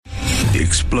The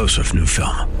explosive new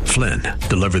film, Flynn,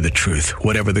 deliver the truth,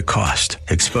 whatever the cost,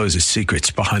 exposes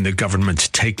secrets behind the government's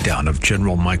takedown of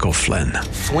General Michael Flynn.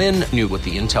 Flynn knew what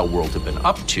the intel world had been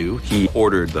up to. He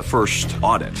ordered the first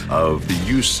audit of the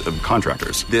use of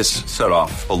contractors. This set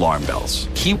off alarm bells.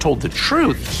 He told the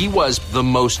truth. He was the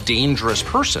most dangerous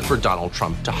person for Donald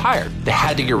Trump to hire. They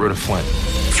had to get rid of Flynn.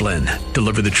 Flynn,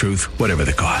 deliver the truth, whatever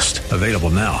the cost. Available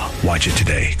now. Watch it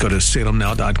today. Go to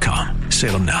salemnow.com.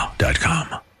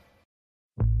 salemnow.com.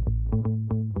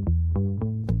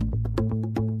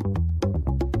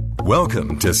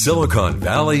 Welcome to Silicon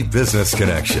Valley Business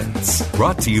Connections,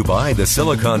 brought to you by the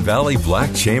Silicon Valley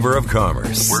Black Chamber of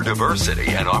Commerce, where diversity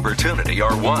and opportunity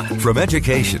are one. From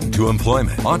education to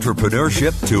employment,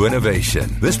 entrepreneurship to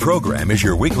innovation, this program is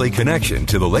your weekly connection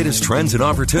to the latest trends and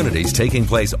opportunities taking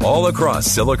place all across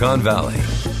Silicon Valley.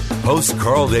 Host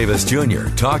Carl Davis Jr.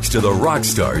 talks to the rock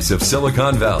stars of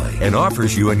Silicon Valley and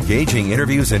offers you engaging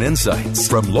interviews and insights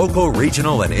from local,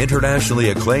 regional, and internationally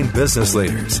acclaimed business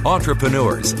leaders,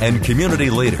 entrepreneurs, and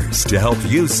community leaders to help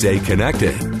you stay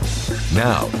connected.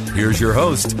 Now, here's your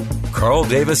host, Carl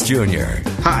Davis Jr.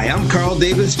 Hi, I'm Carl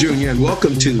Davis Jr., and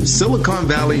welcome to Silicon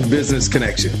Valley Business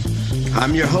Connection.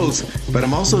 I'm your host, but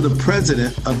I'm also the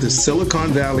president of the Silicon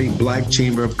Valley Black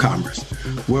Chamber of Commerce,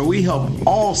 where we help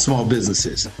all small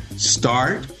businesses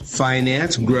start,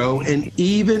 finance, grow, and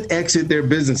even exit their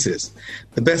businesses.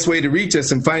 The best way to reach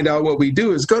us and find out what we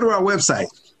do is go to our website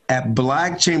at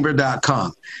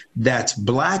blackchamber.com. That's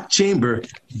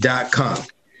blackchamber.com.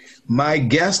 My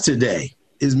guest today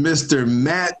is Mr.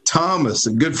 Matt Thomas,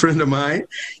 a good friend of mine,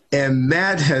 and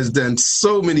Matt has done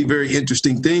so many very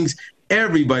interesting things.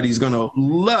 Everybody's going to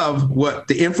love what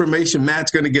the information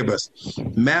Matt's going to give us.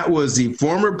 Matt was the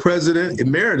former president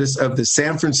emeritus of the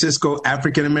San Francisco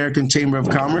African American Chamber of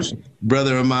Commerce,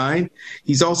 brother of mine.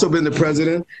 He's also been the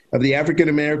president of the African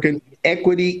American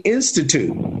Equity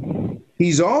Institute.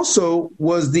 He's also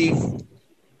was the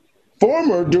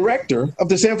former director of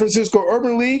the San Francisco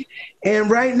Urban League, and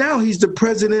right now he's the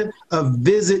president of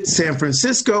Visit San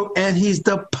Francisco, and he's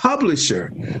the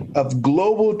publisher of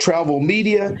Global Travel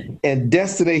Media and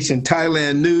Destination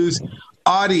Thailand News.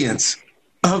 Audience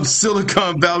of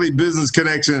Silicon Valley Business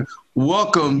Connection,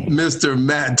 welcome Mr.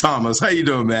 Matt Thomas. How you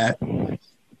doing, Matt?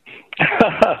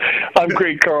 I'm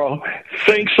great, Carl.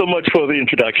 Thanks so much for the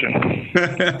introduction.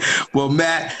 Well,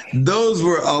 Matt, those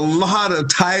were a lot of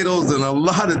titles and a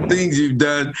lot of things you've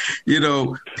done. You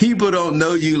know, people don't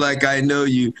know you like I know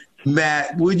you.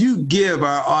 Matt, would you give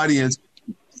our audience,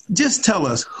 just tell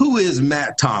us, who is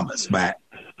Matt Thomas, Matt?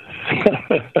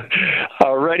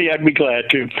 Alrighty, I'd be glad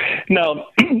to. Now,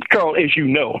 Carl, as you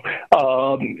know,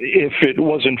 if it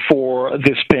wasn't for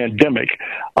this pandemic,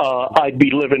 I'd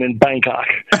be living in Bangkok.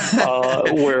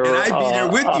 Where and I'd be there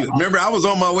with you. Remember, I was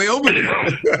on my way over there.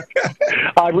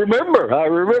 I remember.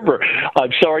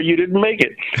 I'm sorry you didn't make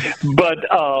it. But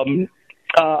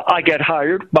I got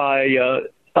hired by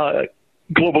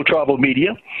Global Travel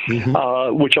Media,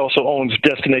 which also owns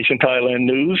Destination Thailand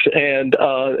News, and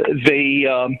they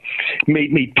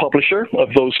made me publisher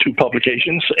of those two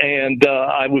publications, and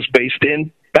I was based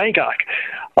in Bangkok.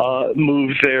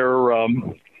 Moved there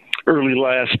early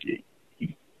last,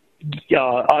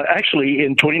 actually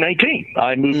in 2019.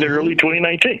 I moved there early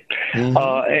 2019,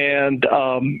 and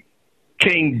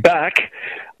came back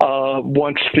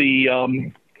once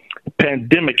the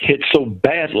pandemic hit so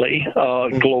badly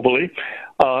globally,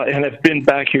 and have been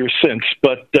back here since.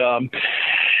 But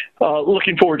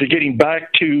looking forward to getting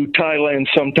back to Thailand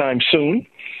sometime soon.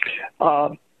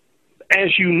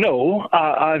 As you know,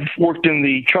 I've worked in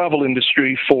the travel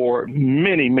industry for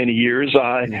many, many years.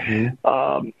 I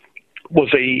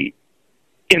was a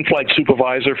in-flight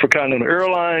supervisor for Continental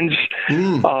Airlines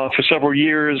for several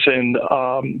years, and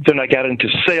then I got into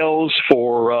sales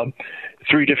for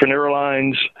 3 different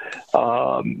airlines.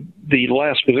 The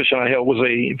last position I held was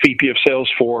a VP of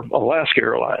sales for Alaska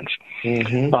Airlines.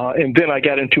 And then I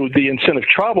got into the incentive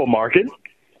travel market.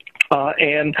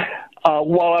 And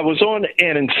while I was on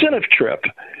an incentive trip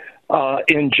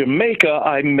in Jamaica,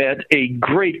 I met a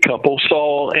great couple,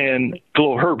 Saul and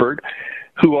Glo Herbert,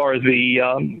 who are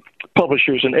the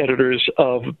publishers and editors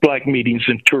of Black Meetings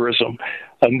in Tourism.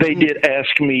 And they did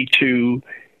ask me to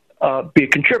be a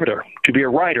contributor, to be a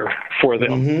writer for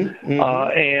them.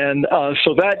 And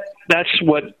so that's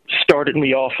what started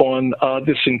me off on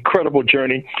this incredible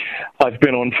journey I've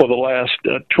been on for the last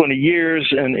 20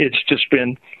 years, and it's just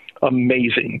been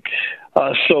amazing.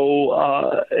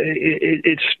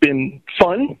 It's been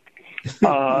fun.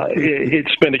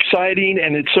 It's been exciting,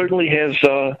 and it certainly has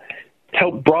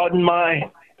helped broaden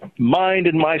my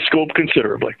mind my scope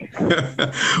considerably.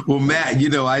 Well, Matt,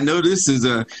 I know this is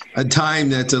a time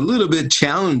that's a little bit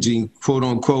challenging, quote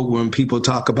unquote, when people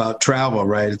talk about travel,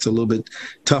 right? It's a little bit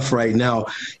tough right now.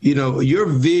 Your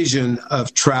vision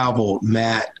of travel,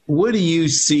 Matt, what do you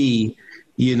see,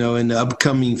 in the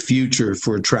upcoming future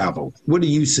for travel? What do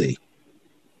you see?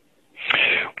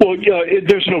 Well,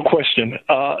 there's no question.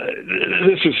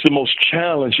 This is the most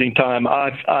challenging time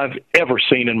I've ever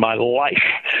seen in my life,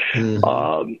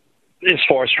 as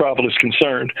far as travel is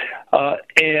concerned,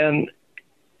 and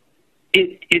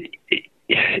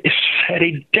it's had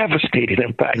a devastating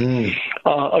impact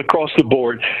across the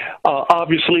board.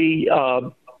 Obviously,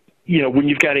 when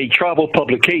you've got a travel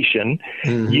publication,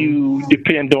 you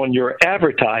depend on your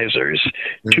advertisers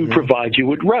to provide you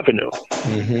with revenue.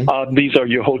 These are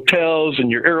your hotels and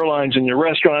your airlines and your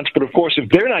restaurants. But of course, if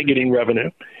they're not getting revenue,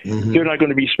 they're not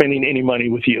going to be spending any money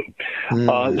with you.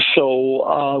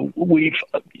 So we've,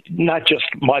 not just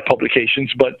my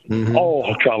publications, but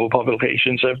all travel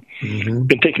publications have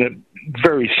been taking a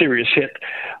very serious hit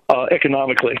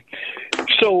economically.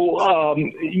 So,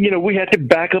 we had to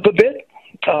back up a bit.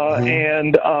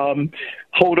 And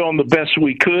hold on the best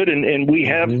we could, and we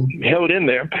have held in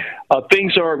there.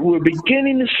 We're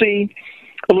beginning to see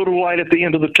a little light at the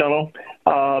end of the tunnel.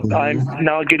 I'm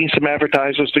now getting some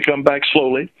advertisers to come back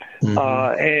slowly,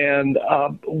 and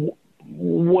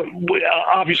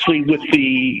obviously with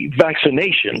the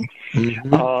vaccination,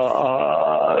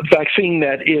 vaccine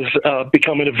that is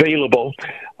becoming available,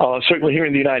 certainly here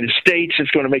in the United States,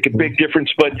 it's going to make a big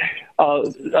difference. But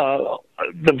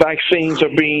the vaccines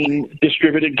are being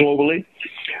distributed globally,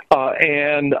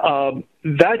 and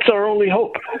that's our only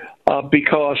hope,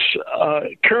 because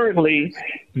currently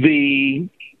the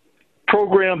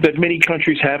program that many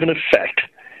countries have in effect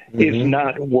is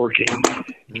not working.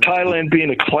 Thailand being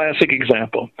a classic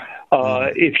example.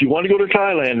 If you want to go to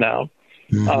Thailand now,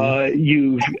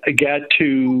 you've got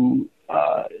to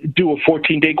do a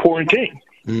 14-day quarantine.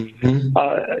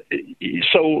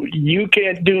 So you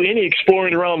can't do any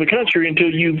exploring around the country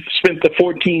until you've spent the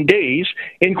 14 days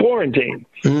in quarantine.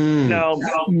 Now,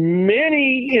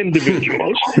 many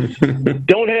individuals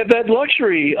don't have that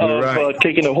luxury of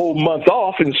taking a whole month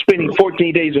off and spending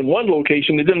 14 days in one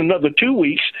location and then another 2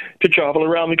 weeks to travel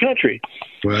around the country.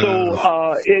 Wow.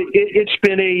 So it's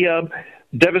been a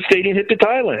devastating hit to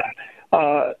Thailand.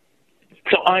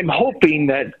 So I'm hoping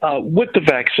that with the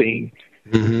vaccine,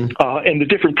 and the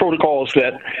different protocols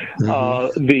that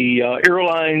the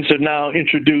airlines are now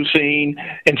introducing,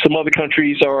 and some other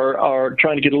countries are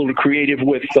trying to get a little creative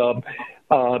with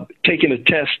taking a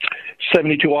test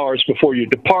 72 hours before your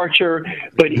departure.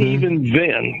 But even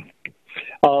then,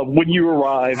 when you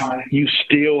arrive, you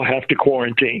still have to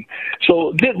quarantine.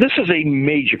 So this is a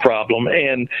major problem,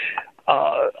 and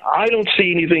I don't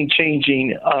see anything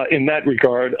changing in that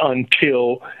regard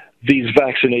until these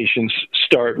vaccinations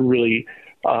start really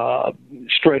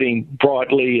spreading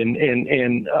broadly,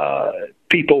 and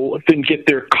people then get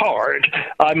their card.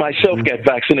 I myself got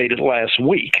vaccinated last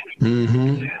week,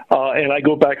 and I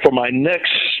go back for my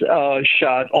next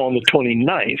shot on the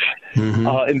 29th,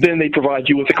 and then they provide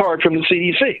you with a card from the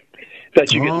CDC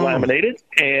that you get laminated,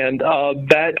 and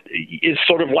that is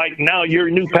sort of like now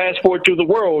your new passport to the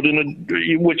world,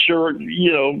 which your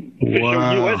official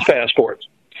U.S. passport.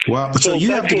 Wow! So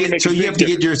you have to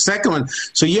get your second one.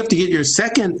 So you have to get your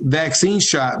second vaccine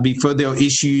shot before they'll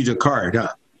issue you the card,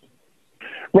 huh?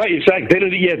 Right, exactly.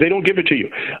 They don't give it to you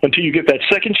until you get that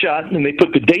second shot, and they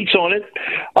put the dates on it,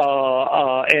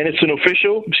 and it's an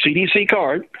official CDC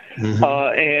card,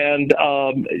 and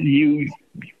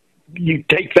you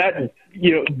take that,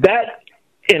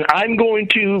 and I'm going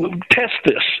to test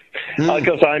this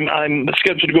because I'm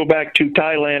scheduled to go back to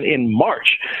Thailand in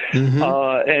March,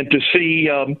 and to see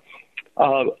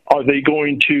are they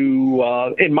going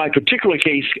to, in my particular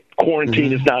case,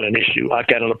 quarantine is not an issue. I've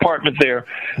got an apartment there,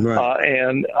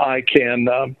 and I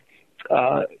can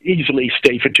easily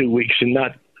stay for 2 weeks and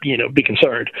not be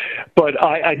concerned. But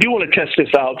I do want to test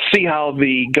this out, see how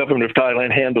the government of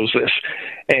Thailand handles this,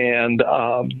 and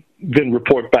then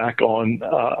report back on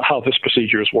how this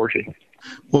procedure is working.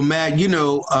 Well, Matt,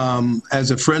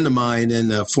 as a friend of mine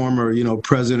and a former,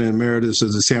 president emeritus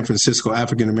of the San Francisco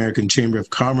African American Chamber of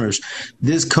Commerce,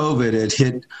 this COVID had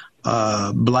hit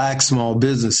Black small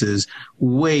businesses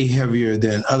way heavier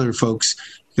than other folks,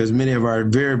 because many of our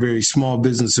very, very small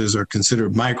businesses are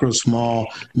considered micro small.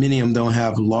 Many of them don't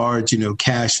have large,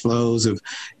 cash flows of,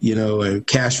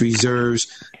 cash reserves.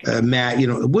 Matt,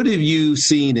 what have you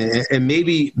seen? And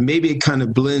maybe it kind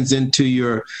of blends into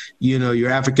your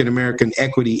African American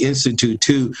Equity Institute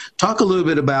too. Talk a little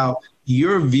bit about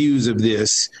your views of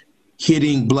this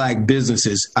hitting black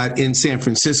businesses in San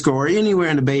Francisco or anywhere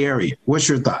in the Bay Area. What's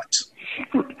your thoughts?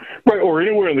 Right, or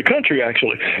anywhere in the country,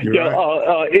 actually.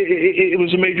 It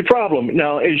was a major problem.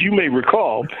 Now, as you may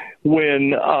recall,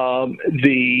 when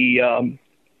the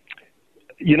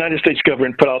United States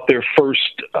government put out their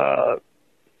first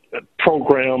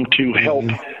program to help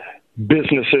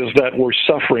businesses that were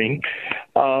suffering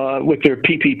with their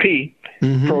PPP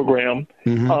program,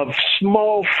 a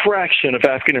small fraction of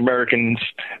African Americans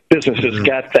businesses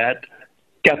got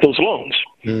those loans.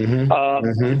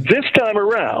 This time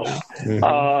around,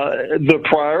 the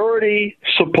priority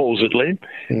supposedly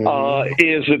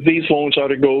is that these loans are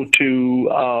to go to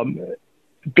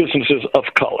businesses of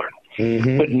color.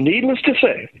 But needless to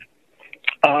say,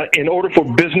 in order for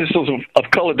businesses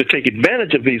of color to take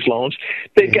advantage of these loans,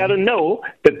 they've got to know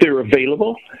that they're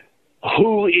available,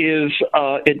 who is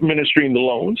administering the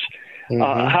loans,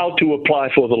 how to apply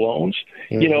for the loans,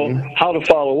 how to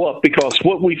follow up. Because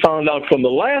what we found out from the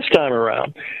last time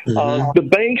around, the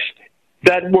banks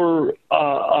that were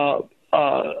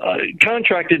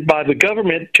contracted by the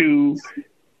government to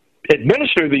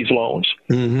administer these loans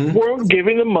weren't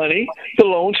giving the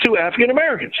loans to African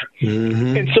Americans.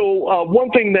 And so one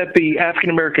thing that the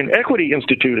African American Equity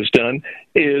Institute has done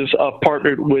is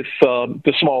partnered with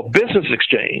the Small Business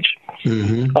Exchange,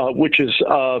 which is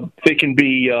they can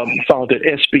be found at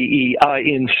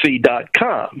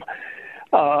SBEINC.com.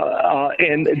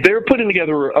 And they're putting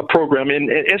together a program, and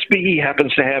SBE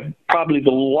happens to have probably the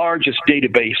largest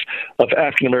database of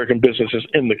African-American businesses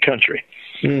in the country.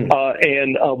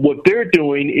 And what they're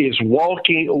doing is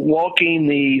walking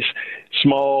these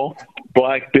small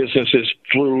black businesses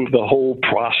through the whole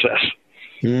process.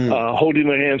 Holding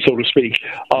their hand, so to speak,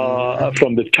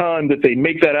 from the time that they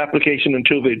make that application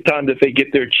until the time that they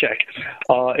get their check,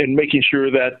 and making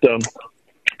sure that the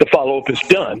follow-up is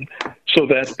done so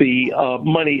that the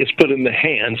money is put in the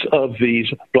hands of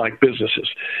these black businesses.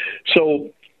 So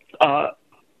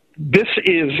this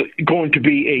is going to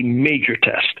be a major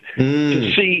test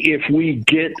to see if we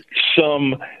get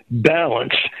some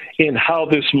balance in how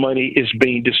this money is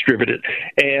being distributed.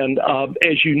 And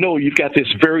as you know, you've got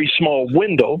this very small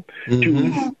window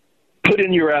to put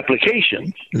in your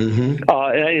application, and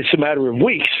it's a matter of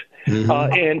weeks.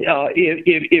 And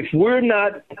if we're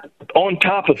not on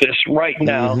top of this right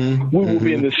now, we will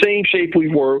be in the same shape we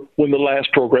were when the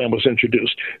last program was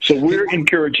introduced. So we're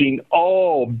encouraging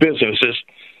all businesses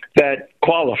that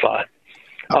qualify.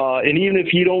 And even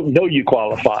if you don't know you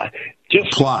qualify,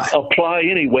 just apply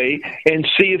anyway and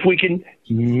see if we can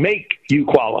make you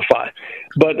qualify.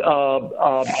 But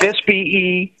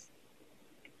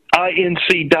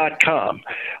SBEINC.com.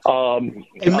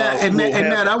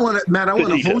 Matt, I want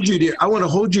to hold you there. I want to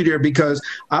hold you there because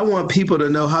I want people to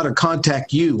know how to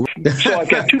contact you. So I've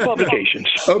got two publications.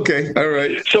 Okay, all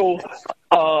right. So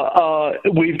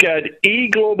we've got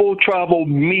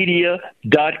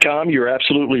eglobaltravelmedia.com. You're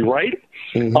absolutely right.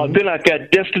 Then I've got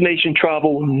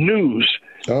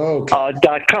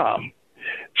destinationtravelnews.com.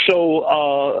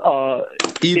 So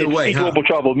either way,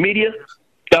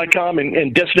 eglobaltravelmedia.com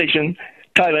and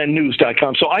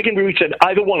DestinationThailandNews.com. So I can reach at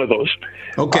either one of those.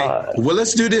 Okay. Well,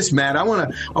 let's do this, Matt. I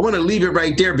want to leave it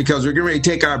right there because we're getting ready to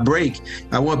take our break.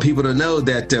 I want people to know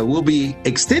that we'll be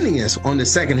extending this on the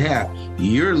second half.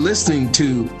 You're listening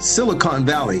to Silicon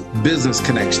Valley Business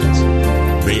Connections.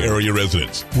 Bay Area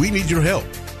residents, we need your help.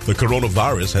 The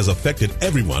coronavirus has affected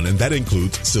everyone, and that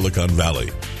includes Silicon Valley.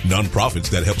 Nonprofits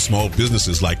that help small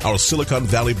businesses like our Silicon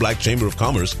Valley Black Chamber of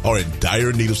Commerce are in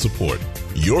dire need of support.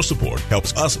 Your support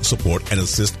helps us support and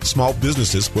assist small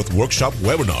businesses with workshop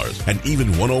webinars and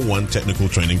even one-on-one technical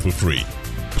training for free.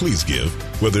 Please give,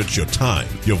 whether it's your time,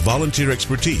 your volunteer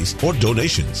expertise, or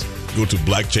donations. Go to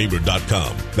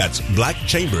blackchamber.com. That's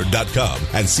blackchamber.com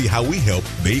and see how we help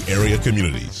Bay Area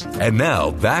communities. And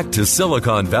now back to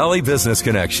Silicon Valley Business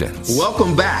Connections.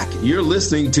 Welcome back. You're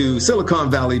listening to Silicon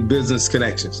Valley Business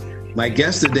Connections. My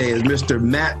guest today is Mr.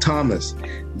 Matt Thomas.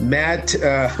 Matt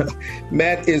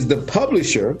is the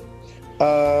publisher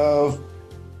of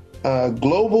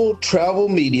Global Travel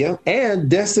Media and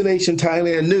Destination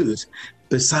Thailand News,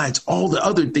 besides all the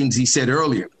other things he said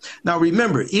earlier. Now,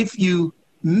 remember, if you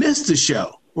missed the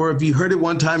show or if you heard it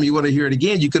one time and you want to hear it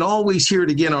again, you can always hear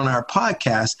it again on our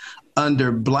podcast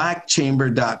under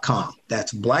blackchamber.com.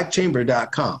 That's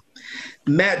blackchamber.com.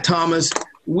 Matt Thomas,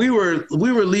 we were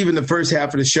leaving the first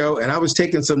half of the show, and I was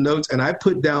taking some notes, and I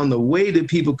put down the way that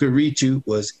people could reach you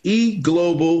was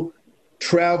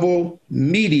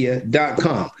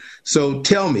eglobaltravelmedia.com. So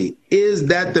tell me, is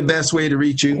that the best way to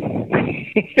reach you?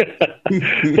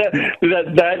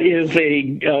 that is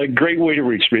a great way to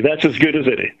reach me. That's as good as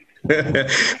any.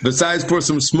 Besides for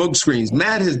some smoke screens,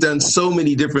 Matt has done so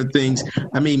many different things.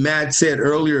 I mean, Matt said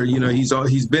earlier, you know,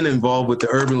 he's been involved with the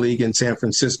Urban League in San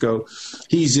Francisco.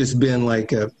 He's just been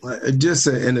like an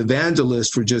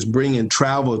evangelist for just bringing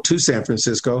travel to San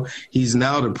Francisco. He's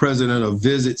now the president of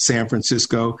Visit San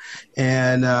Francisco,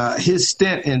 and his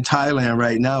stint in Thailand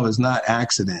right now is not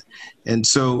accident. And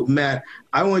so, Matt,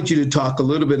 I want you to talk a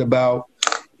little bit about,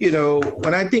 you know,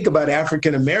 when I think about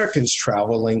African Americans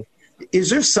traveling, is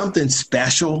there something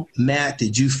special, Matt,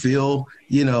 that you feel,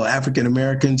 you know, African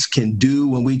Americans can do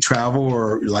when we travel?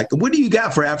 Or like, what do you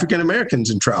got for African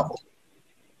Americans in travel?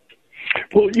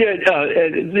 Well, yeah,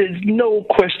 there's no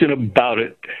question about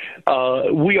it.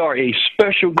 We are a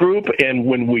special group, and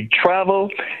when we travel,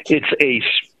 it's a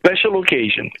special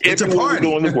occasion. It's a party.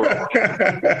 We go in the world.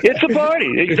 It's a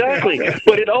party, exactly.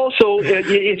 But it also,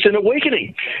 it's an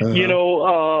awakening, you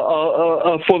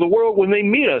know, for the world when they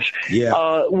meet us,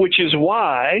 which is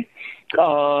why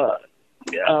out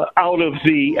of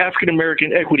the African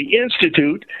American Equity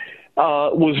Institute,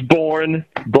 was born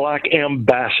Black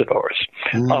Ambassadors.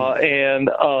 And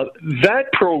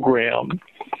that program,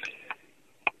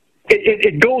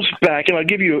 it goes back, and I'll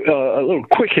give you a little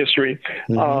quick history.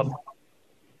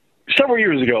 Several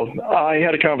years ago, I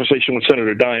had a conversation with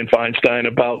Senator Dianne Feinstein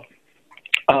about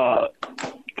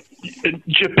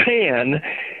Japan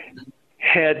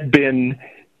had been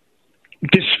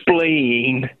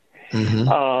displaying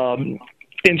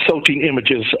insulting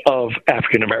images of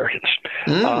African Americans,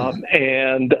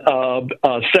 and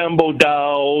sambo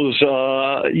dows,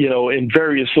 you know, and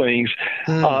various things.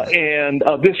 And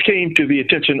this came to the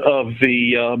attention of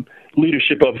the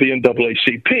leadership of the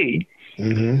NAACP,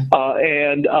 and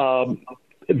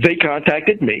they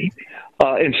contacted me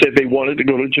and said they wanted to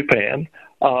go to Japan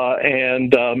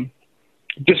and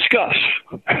discuss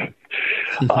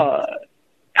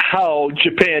how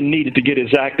Japan needed to get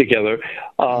its act together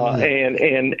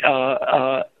and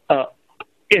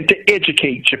to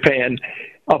educate Japan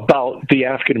about the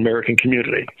African American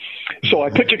community. So I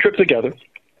put the trip together,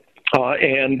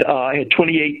 and I had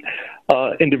 28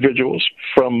 individuals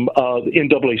from the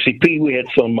NAACP. We had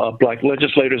some black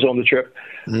legislators on the trip.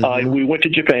 We went to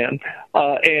Japan.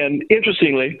 And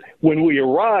interestingly, when we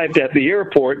arrived at the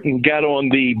airport and got on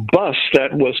the bus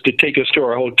that was to take us to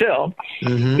our hotel,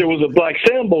 there was a black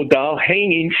sambo doll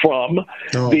hanging from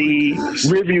the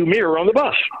rearview mirror on the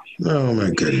bus. Oh, my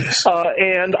goodness.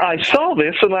 And I saw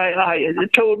this, and I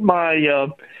told my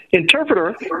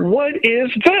interpreter, what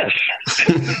is this?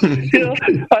 You know,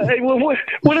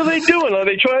 what are they doing? Are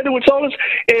they trying to insult us?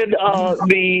 And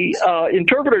the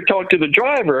interpreter talked to the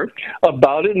driver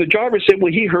about it, and the driver said,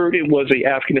 well, he heard it was a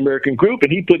African-American group,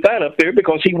 and he put that up there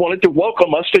because he wanted to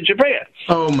welcome us to Japan.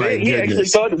 Oh, my goodness. He actually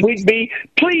thought we'd be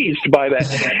pleased by that.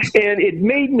 And it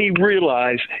made me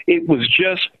realize it was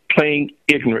just plain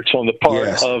ignorance on the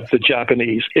part of the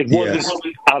Japanese. It wasn't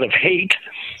out of hate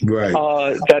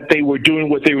that they were doing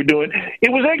what they were doing.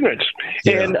 It was ignorance.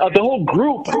 And the whole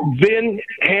group then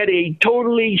had a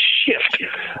totally shift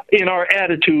in our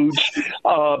attitudes.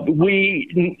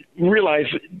 We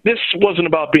realized this wasn't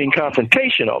about being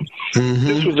confrontational.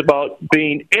 This was about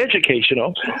being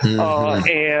educational.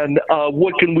 And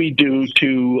what can we do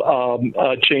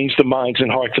to change the minds and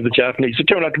hearts of the Japanese? It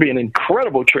turned out to be an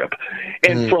incredible trip.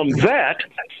 And from that,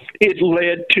 it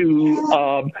led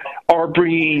to our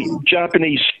bringing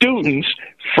Japanese students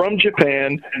from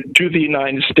Japan to the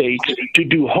United States to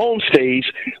do homestays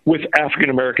with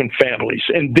African-American families.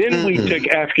 And then we took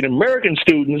African-American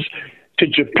students to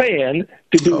Japan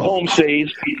to do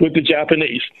homestays with the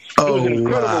Japanese. It was an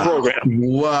incredible program.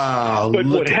 Wow. But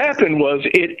what happened was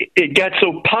it got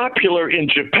so popular in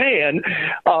Japan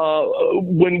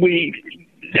when we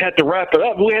had to wrap it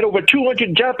up. We had over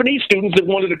 200 Japanese students that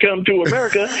wanted to come to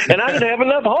America, and I didn't have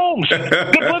enough homes to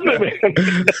put them in.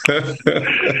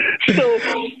 So,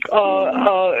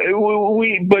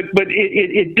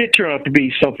 it did turn out to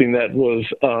be something that was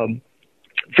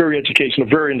very educational,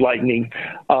 very enlightening,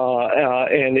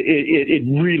 and it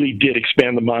really did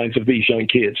expand the minds of these young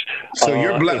kids. So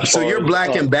your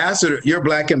Black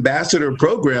Ambassador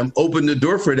program opened the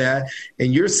door for that,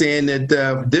 and you're saying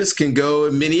that this can go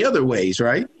in many other ways,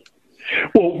 right?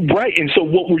 Well, right. And so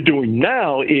what we're doing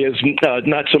now is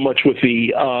not so much with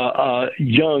the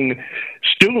young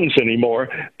students anymore,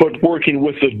 but working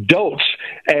with adults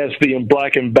as the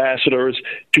Black ambassadors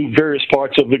to various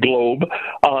parts of the globe.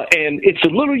 And it's a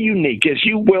little unique. As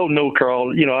you well know,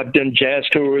 Carl, you know, I've done jazz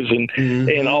tours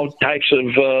and all types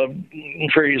of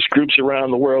various groups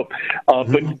around the world.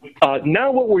 But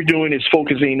now what we're doing is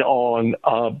focusing on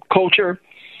culture,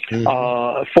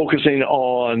 focusing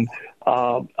on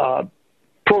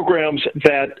programs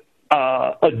that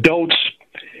adults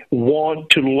want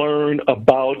to learn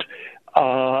about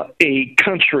a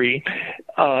country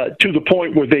to the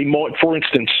point where they want, for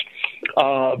instance,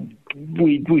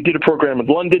 we did a program in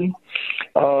London.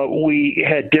 We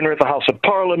had dinner at the House of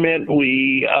Parliament.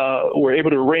 We were able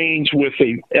to arrange with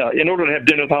in order to have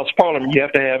dinner at the House of Parliament, you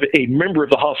have to have a member of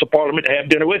the House of Parliament to have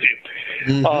dinner with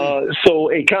you. Mm-hmm.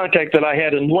 So a contact that I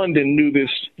had in London knew this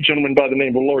gentleman by the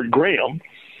name of Lord Graham,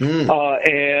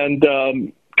 and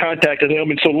contacted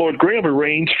him. And so Lord Graham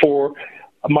arranged for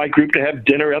my group to have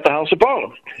dinner at the House of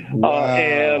Parliament.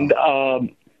 Wow.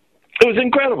 It was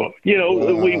incredible. You know,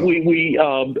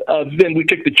 wow. Then we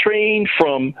took the train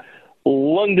from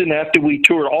London after we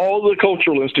toured all the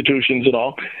cultural institutions and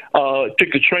all,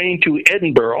 took the train to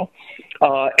Edinburgh,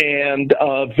 and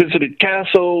visited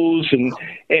castles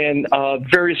and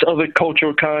various other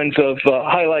cultural kinds of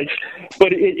highlights.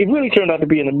 But it really turned out to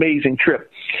be an amazing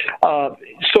trip.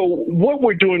 So what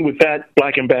we're doing with that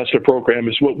Black Ambassador program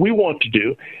is what we want to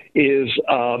do is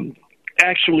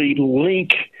actually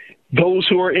link those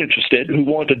who are interested, who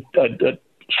want a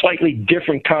slightly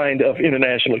different kind of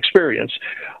international experience,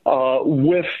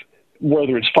 with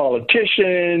whether it's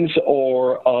politicians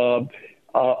or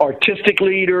artistic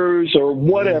leaders or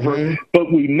whatever. Mm-hmm.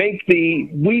 But we make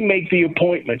the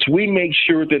appointments. We make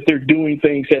sure that they're doing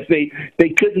things that they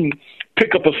couldn't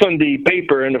pick up a Sunday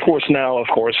paper. And of course,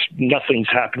 nothing's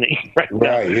happening right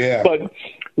now. Right, yeah. But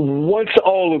once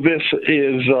all of this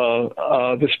is,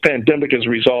 this pandemic is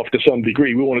resolved to some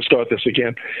degree, we want to start this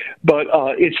again. But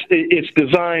it's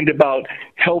designed about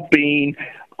helping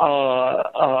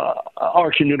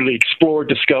our community explore,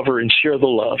 discover, and share the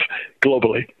love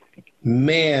globally.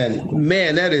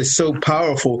 Man, that is so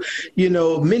powerful. You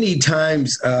know, many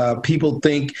times people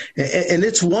think, and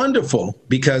it's wonderful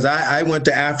because I went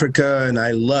to Africa and I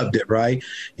loved it, right?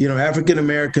 You know, African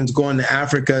Americans going to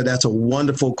Africa, that's a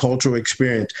wonderful cultural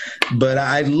experience. But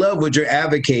I love what you're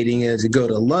advocating is to go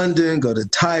to London, go to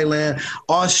Thailand,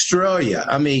 Australia.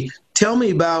 I mean, tell me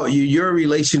about your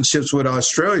relationships with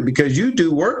Australia, because you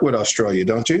do work with Australia,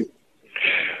 don't you?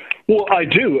 Well, I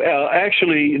do.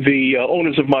 Actually, the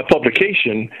owners of my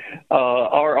publication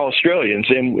are Australians,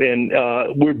 and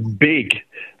we're big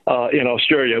in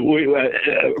Australia.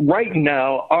 Right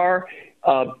now, our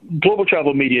Global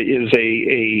Travel Media is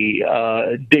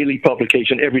a daily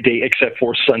publication every day except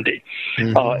for Sunday.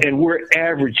 Mm-hmm. And we're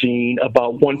averaging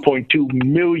about 1.2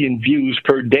 million views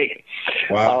per day.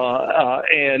 Wow.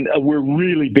 And we're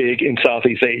really big in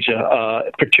Southeast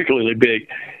Asia, particularly big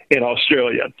in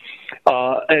Australia.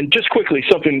 And just quickly,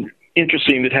 something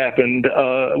interesting that happened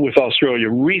with Australia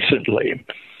recently.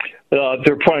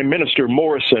 Their Prime Minister,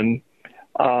 Morrison,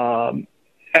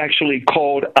 actually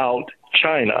called out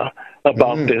China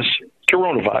about this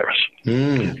coronavirus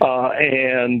and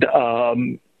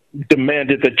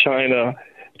demanded that China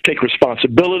take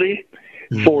responsibility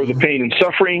for the pain and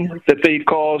suffering that they've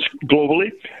caused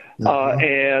globally,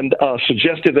 and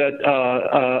suggested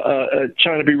that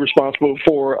China be responsible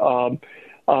for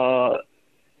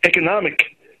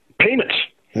economic payments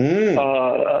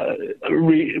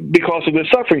because of their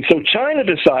suffering. So China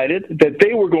decided that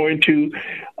they were going to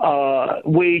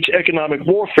wage economic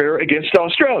warfare against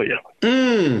Australia.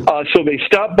 So they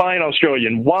stopped buying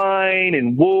Australian wine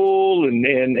and wool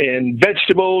and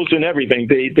vegetables and everything.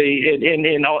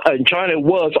 And China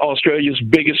was Australia's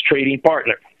biggest trading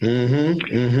partner.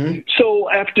 So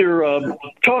after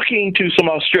talking to some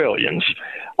Australians,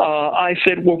 I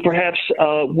said, well, perhaps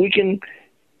we can,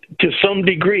 to some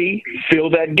degree, fill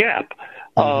that gap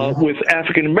with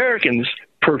African Americans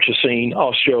purchasing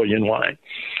Australian wine.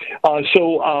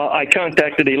 So I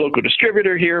contacted a local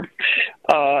distributor here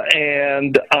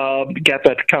and got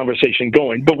that conversation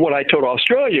going. But what I told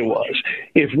Australia was,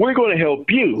 if we're going to help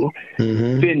you,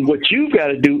 then what you've got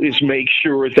to do is make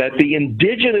sure that the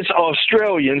indigenous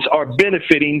Australians are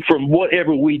benefiting from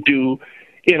whatever we do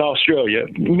in Australia,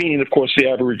 meaning, of course, the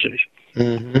Aborigines.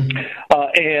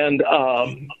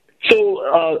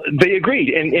 So they agreed,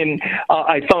 and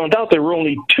I found out there were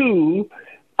only 2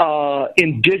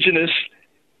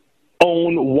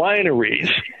 indigenous-owned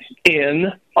wineries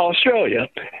in Australia,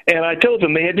 and I told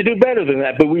them they had to do better than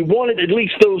that, but we wanted at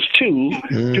least those 2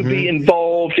 to be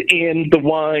involved in the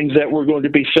wines that were going to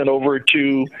be sent over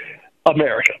to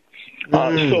America.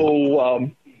 So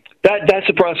that's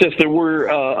the process that we're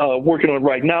working on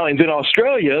right now. And then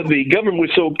Australia, the government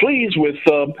was so pleased with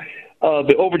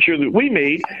the overture that we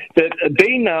made that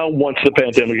they now, once the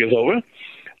pandemic is over,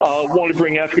 want to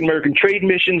bring African-American trade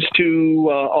missions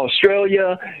to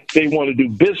Australia. They want to do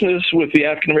business with the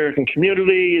African-American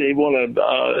community. They want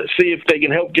to see if they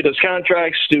can help get us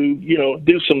contracts to,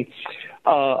 do some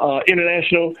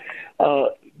international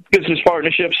business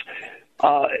partnerships.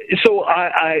 So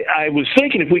I was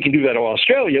thinking, if we can do that in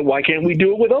Australia, why can't we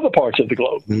do it with other parts of the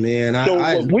globe? Man,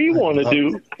 what we want to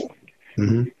do.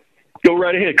 Mm-hmm. Go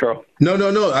right ahead, Carl.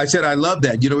 No. I said I love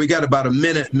that. We got about a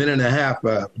minute and a half,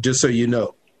 just so you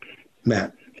know,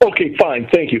 Matt. Okay, fine.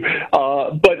 Thank you.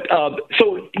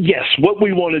 So, yes, what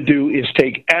we want to do is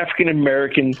take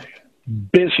African-American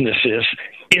businesses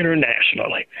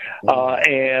internationally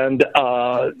and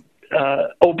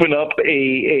open up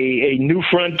a new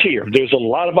frontier. There's a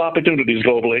lot of opportunities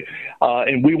globally,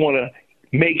 and we want to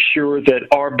make sure that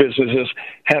our businesses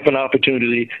have an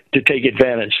opportunity to take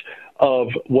advantage of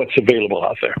what's available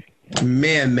out there.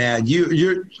 Man, Matt,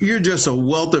 you're just a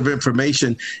wealth of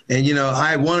information. And,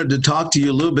 I wanted to talk to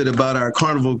you a little bit about our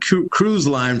Carnival Cruise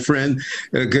Line friend,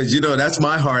 because, that's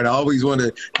my heart.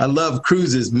 I love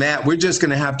cruises. Matt, we're just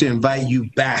going to have to invite you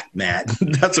back, Matt.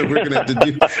 That's what we're going to have to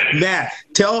do. Matt,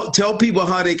 tell people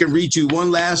how they can reach you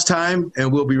one last time,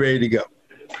 and we'll be ready to go.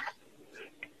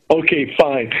 Okay,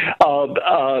 fine.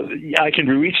 I can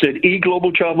be reached at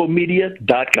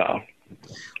eglobaltravelmedia.com.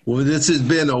 Well, this has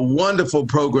been a wonderful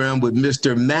program with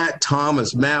Mr. Matt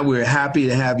Thomas. Matt, we're happy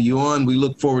to have you on. We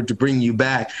look forward to bringing you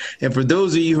back. And for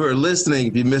those of you who are listening,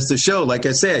 if you missed the show, like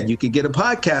I said, you can get a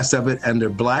podcast of it under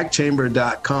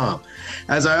blackchamber.com.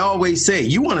 As I always say,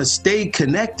 you want to stay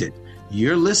connected.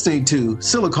 You're listening to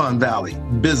Silicon Valley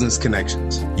Business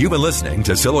Connections. You've been listening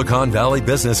to Silicon Valley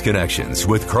Business Connections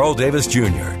with Carl Davis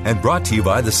Jr. and brought to you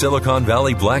by the Silicon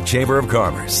Valley Black Chamber of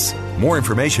Commerce. More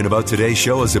information about today's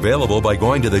show is available by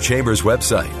going to the Chamber's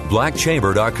website,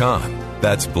 blackchamber.com.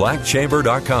 That's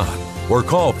blackchamber.com. Or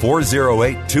call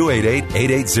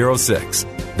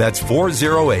 408-288-8806. That's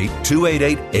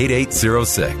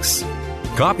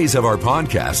 408-288-8806. Copies of our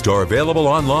podcast are available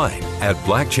online at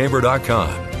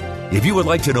blackchamber.com. If you would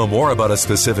like to know more about a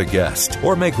specific guest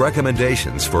or make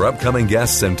recommendations for upcoming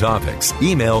guests and topics,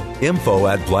 email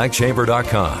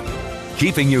info@blackchamber.com.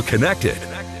 Keeping you connected.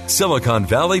 Silicon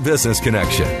Valley Business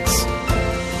Connections.